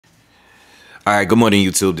All right, good morning,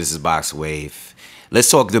 YouTube. This is BoxingWave.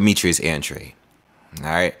 Let's talk Demetrius Andrade. All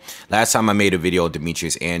right, last time I made a video of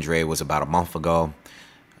Demetrius Andrade was about a month ago,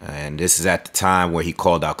 and this is at the time where he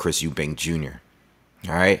called out Chris Eubank Jr.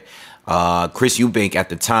 All right, Chris Eubank at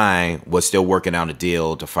the time was still working out a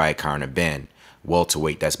deal to fight Conor Ben,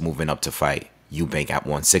 welterweight that's moving up to fight Eubank at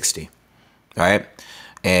 160. All right.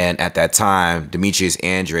 And at that time, Demetrius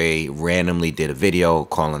Andrade randomly did a video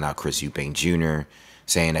calling out Chris Eubank Jr.,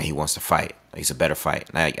 saying that he wants to fight. He's a better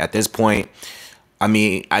fight. Like, at this point, I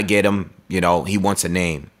mean, I get him. You know, he wants a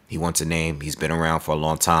name. He wants a name. He's been around for a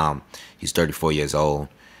long time. He's 34 years old.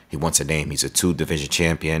 He wants a name. He's a 2-division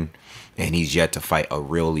champion, and he's yet to fight a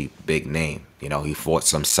really big name. You know, he fought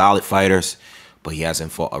some solid fighters, but he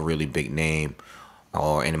hasn't fought a really big name,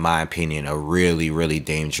 or in my opinion, a really, really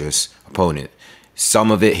dangerous opponent.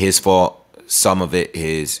 Some of it his fault. Some of it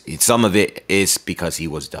is because he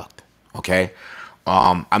was ducked. Okay.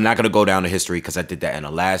 I'm not gonna go down the history because I did that in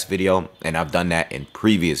the last video, and I've done that in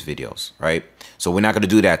previous videos, right? So we're not gonna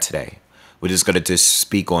do that today. We're just gonna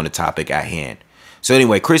speak on the topic at hand. So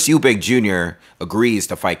anyway, Chris Eubank Jr. agrees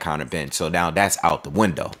to fight Conor Ben. So now that's out the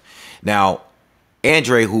window. Now,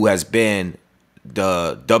 Andrade, who has been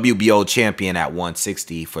the WBO champion at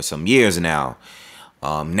 160 for some years now,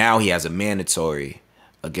 now he has a mandatory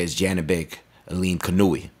against Janibek Alim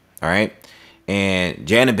Kanui. All right. And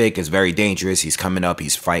Janibek is very dangerous. He's coming up.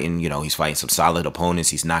 He's fighting, he's fighting some solid opponents.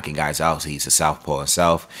 He's knocking guys out. So he's a southpaw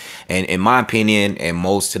himself. And in my opinion, and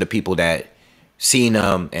most of the people that seen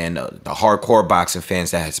him and the hardcore boxing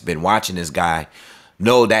fans that has been watching this guy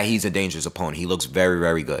know that he's a dangerous opponent. He looks very,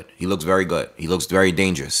 very good. He looks very good. He looks very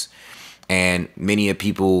dangerous. And many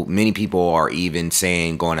people are even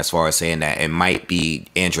going as far as saying that it might be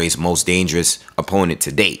Andrade's most dangerous opponent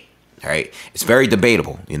to date. All right. It's very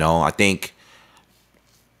debatable. I think,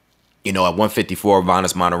 at 154,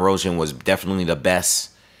 Vanes Monterosian was definitely the best.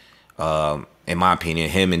 In my opinion,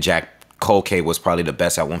 him and Jack Colque was probably the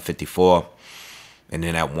best at 154. And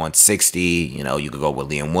then at 160, you could go with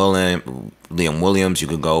Liam Williams. You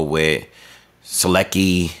could go with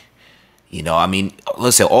Selecki. I mean,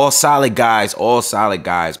 listen, all solid guys,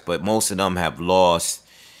 but most of them have lost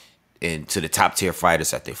to the top tier fighters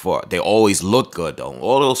that they fought. They always look good, though.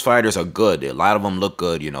 All those fighters are good. A lot of them look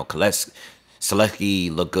good.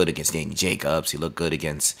 Selecki looked good against Danny Jacobs. He looked good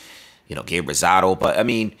against, Gabe Rosado. But, I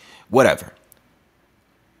mean, whatever.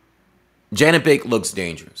 Janibek looks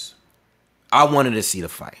dangerous. I wanted to see the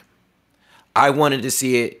fight. I wanted to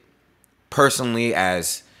see it personally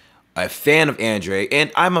as a fan of Andrade,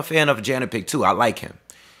 and I'm a fan of Janibek too. I like him.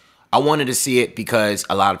 I wanted to see it because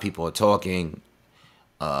a lot of people are talking.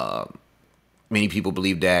 Many people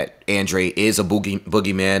believe that Andrade is a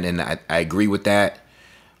boogeyman, and I agree with that.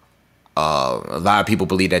 A lot of people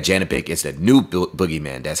believe that Janibek is the new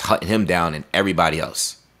boogeyman that's hunting him down and everybody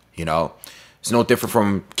else. It's no different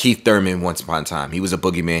from Keith Thurman once upon a time. He was a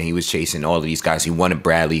boogeyman. He was chasing all of these guys. He wanted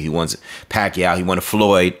Bradley. He wanted Pacquiao. He wanted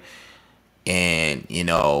Floyd. And,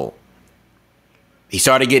 he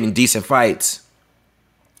started getting decent fights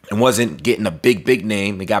and wasn't getting a big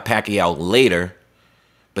name. He got Pacquiao later,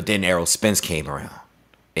 but then Errol Spence came around,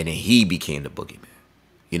 and then he became the boogeyman.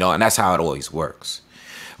 And that's how it always works,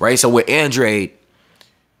 right? So with Andrade,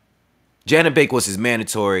 Janibek was his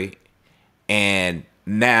mandatory, and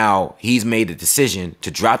now he's made the decision to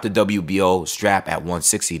drop the WBO strap at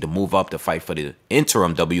 160 to move up to fight for the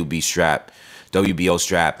interim WBO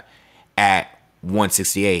strap at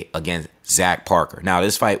 168 against Zach Parker. Now,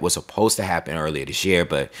 this fight was supposed to happen earlier this year,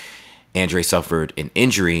 but Andrade suffered an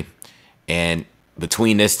injury, and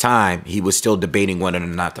between this time, he was still debating whether or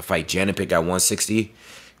not to fight Janibek at 160,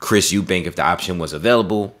 Chris Eubank if the option was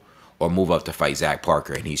available, or move up to fight Zach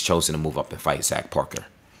Parker, and he's chosen to move up and fight Zach Parker.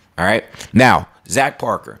 All right? Now, Zach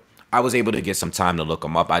Parker, I was able to get some time to look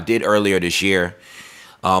him up. I did earlier this year,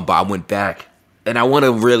 but I went back, and I want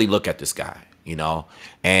to really look at this guy,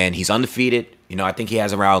 and he's undefeated. I think he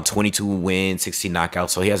has around 22 wins, 16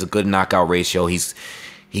 knockouts, so he has a good knockout ratio. He's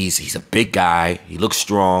a big guy. He looks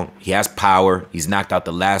strong. He has power. He's knocked out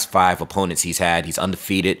the last 5 opponents he's had. He's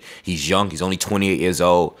undefeated. He's young. He's only 28 years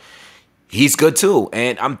old. He's good too.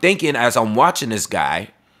 And I'm thinking as I'm watching this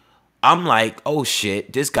guy, I'm like, oh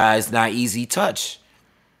shit, this guy's not easy touch.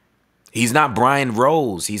 He's not Brian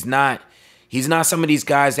Rose. He's not some of these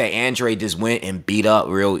guys that Andrade just went and beat up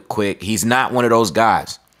real quick. He's not one of those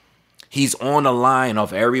guys. He's on the line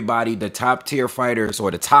of everybody, the top tier fighters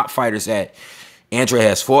or the top fighters that Andrade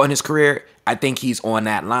has fought in his career. I think he's on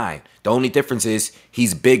that line. The only difference is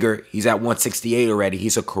he's bigger. He's at 168 already.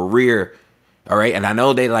 He's a career, all right? And I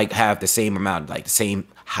know they have the same amount, the same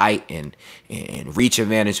height and reach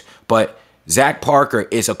advantage. But Zach Parker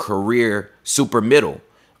is a career super middle.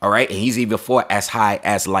 All right. And he's even fought as high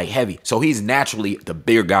as light heavy. So he's naturally the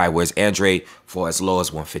bigger guy, whereas Andrade fought as low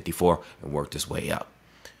as 154 and worked his way up.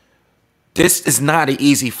 This is not an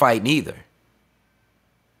easy fight neither.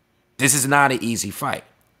 This is not an easy fight.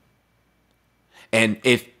 And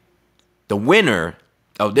if the winner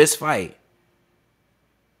of this fight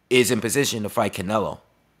is in position to fight Canelo,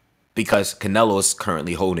 because Canelo is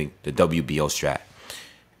currently holding the WBO strap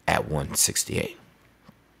at 168.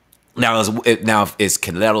 Now, is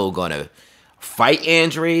Canelo going to fight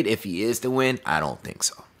Andrade if he is to win? I don't think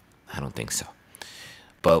so. I don't think so.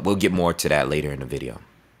 But we'll get more to that later in the video.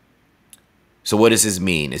 So what does this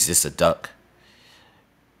mean? Is this a duck?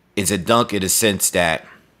 It's a dunk in the sense that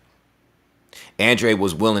Andrade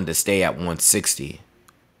was willing to stay at 160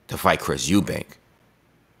 to fight Chris Eubank,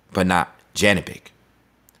 but not Janibek.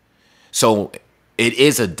 So it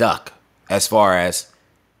is a duck as far as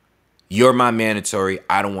you're my mandatory,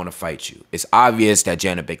 I don't want to fight you. It's obvious that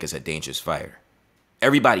Janibek is a dangerous fighter.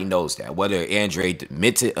 Everybody knows that. Whether Andrade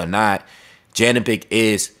admits it or not, Janibek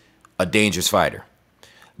is a dangerous fighter.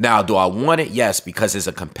 Now, do I want it? Yes, because it's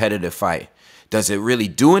a competitive fight. Does it really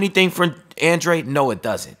do anything for Andrade? No, it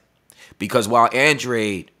doesn't. Because while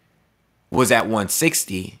Andrade was at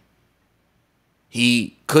 160,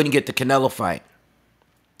 he couldn't get the Canelo fight.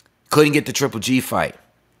 Couldn't get the Triple G fight.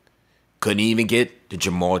 Couldn't even get the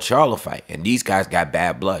Jamal Charlo fight. And these guys got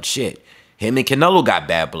bad blood. Shit. Him and Canelo got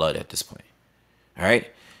bad blood at this point. All right?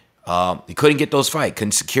 He couldn't get those fights.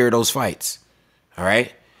 Couldn't secure those fights. All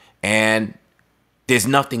right? And there's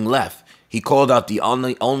nothing left. He called out the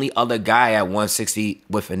only other guy at 160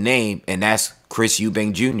 with a name, and that's Chris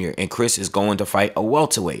Eubank Jr. And Chris is going to fight a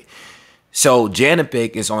welterweight. So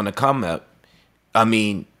Janibek is on the come up. I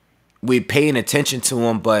mean, we're paying attention to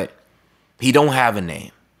him, but he don't have a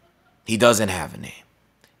name. He doesn't have a name.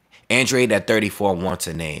 Andrade at 34 wants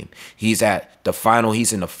a name. He's at the final.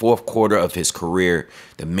 He's in the fourth quarter of his career.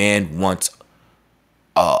 The man wants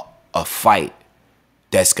a fight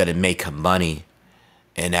that's going to make him money,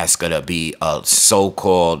 and that's going to be a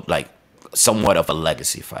so-called, like, somewhat of a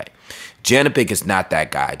legacy fight. Janibek is not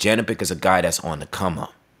that guy. Janibek is a guy that's on the come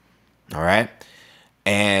up. All right?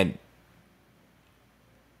 And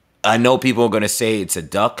I know people are going to say it's a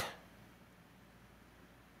duck,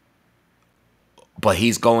 but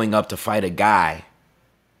he's going up to fight a guy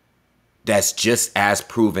that's just as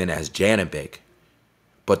proven as Janibek.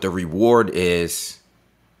 But the reward is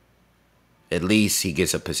at least he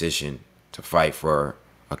gets a position to fight for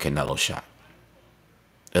a Canelo shot.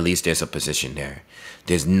 At least there's a position there.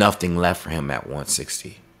 There's nothing left for him at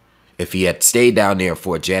 160. If he had stayed down there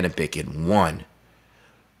for Janibek and won,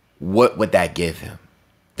 what would that give him?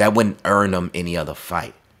 That wouldn't earn him any other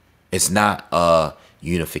fight. It's not a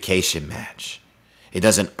unification match. It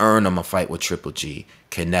doesn't earn him a fight with Triple G,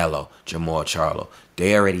 Canelo, Jamal Charlo.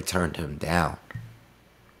 They already turned him down.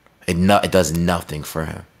 It does nothing for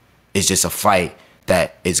him. It's just a fight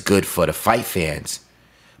that is good for the fight fans.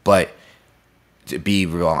 But to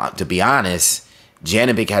be honest,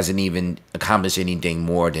 Janibek hasn't even accomplished anything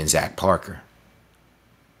more than Zach Parker.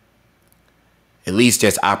 At least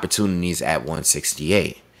there's opportunities at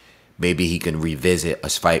 168. Maybe he can revisit a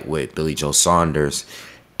fight with Billy Joe Saunders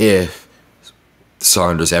if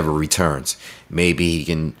Saunders ever returns. Maybe he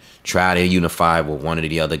can try to unify with one of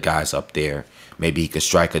the other guys up there. Maybe he could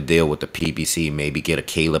strike a deal with the PBC. Maybe get a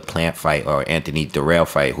Caleb Plant fight or Anthony Durrell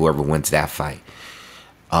fight, whoever wins that fight.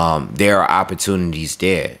 There are opportunities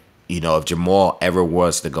there. You know, if Jamal ever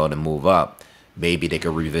was to go to move up, maybe they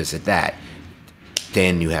could revisit that.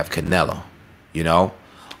 Then you have Canelo, you know.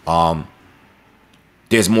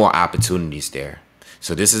 There's more opportunities there.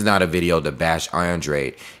 So this is not a video to bash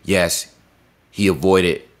Andrade. Yes, he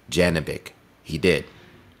avoided Janibek. He did.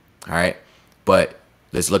 All right? But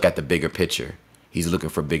let's look at the bigger picture. He's looking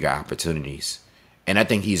for bigger opportunities. And I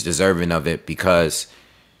think he's deserving of it because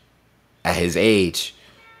at his age,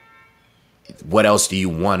 what else do you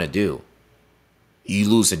want to do? You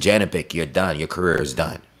lose to Janibek, you're done. Your career is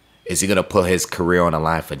done. Is he going to put his career on the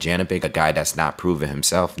line for Janibek, a guy that's not proven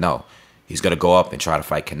himself? No. He's going to go up and try to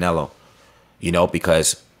fight Canelo. You know,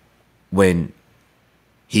 because when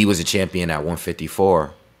he was a champion at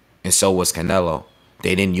 154, and so was Canelo,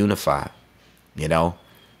 they didn't unify, you know.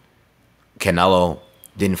 Canelo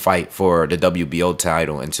didn't fight for the WBO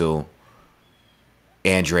title until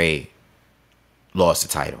Andrade lost the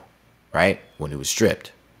title, right? When he was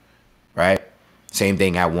stripped, right? Same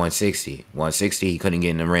thing at 160. 160, he couldn't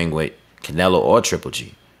get in the ring with Canelo or Triple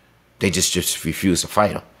G. They just refused to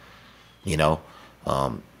fight him, you know.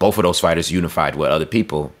 Both of those fighters unified with other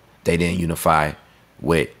people. They didn't unify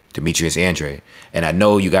with Demetrius Andrade. And I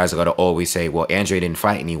know you guys are going to always say, well, Andrade didn't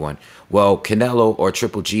fight anyone. Well, Canelo or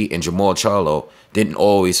Triple G and Jamal Charlo didn't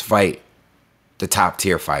always fight the top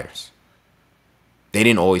tier fighters. They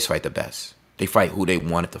didn't always fight the best. They fight who they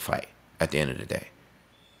wanted to fight at the end of the day.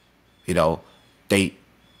 You know, they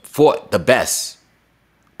fought the best.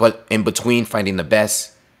 But in between fighting the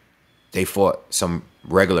best, they fought some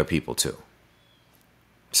regular people too.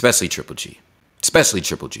 Especially Triple G. Especially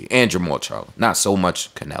Triple G and Jamal Charlo. Not so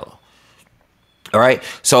much Canelo. All right?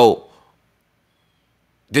 So,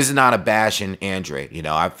 this is not a bash in Andrade. You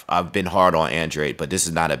know, I've been hard on Andrade, but this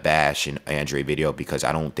is not a bash in Andrade video because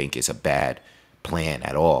I don't think it's a bad plan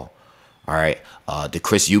at all. All right? The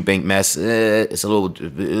Chris Eubank mess, it was a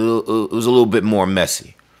little bit more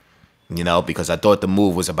messy. You know, because I thought the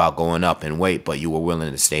move was about going up in weight, but you were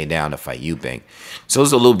willing to stay down to fight Eubank. So it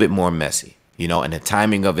was a little bit more messy, you know, and the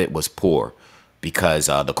timing of it was poor because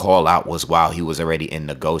the call out was while he was already in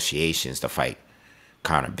negotiations to fight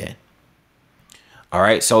Conor Ben. All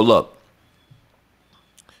right, so look,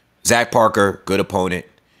 Zach Parker, good opponent.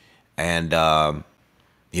 And,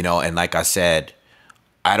 you know, and like I said,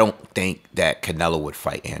 I don't think that Canelo would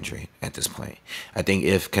fight Andrade at this point. I think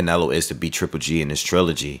if Canelo is to beat Triple G in this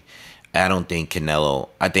trilogy, I think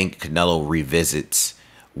Canelo revisits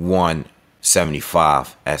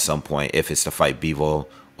 175 at some point if it's to fight Bivol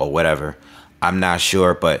or whatever. I'm not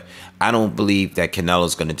sure, but I don't believe that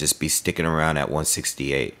Canelo's going to just be sticking around at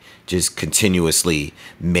 168, just continuously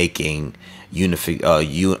making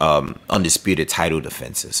undisputed title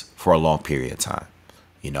defenses for a long period of time.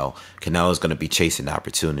 You know, Canelo's going to be chasing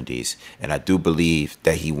opportunities, and I do believe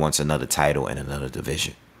that he wants another title in another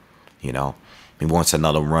division. You know, he wants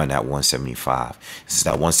another run at 175. Since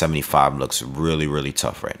that 175 looks really, really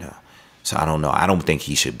tough right now. So I don't know. I don't think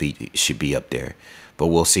he should be up there, but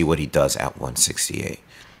we'll see what he does at 168.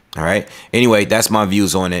 All right. Anyway, that's my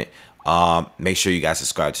views on it. Make sure you guys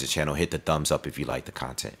subscribe to the channel. Hit the thumbs up if you like the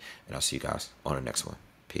content, and I'll see you guys on the next one.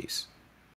 Peace.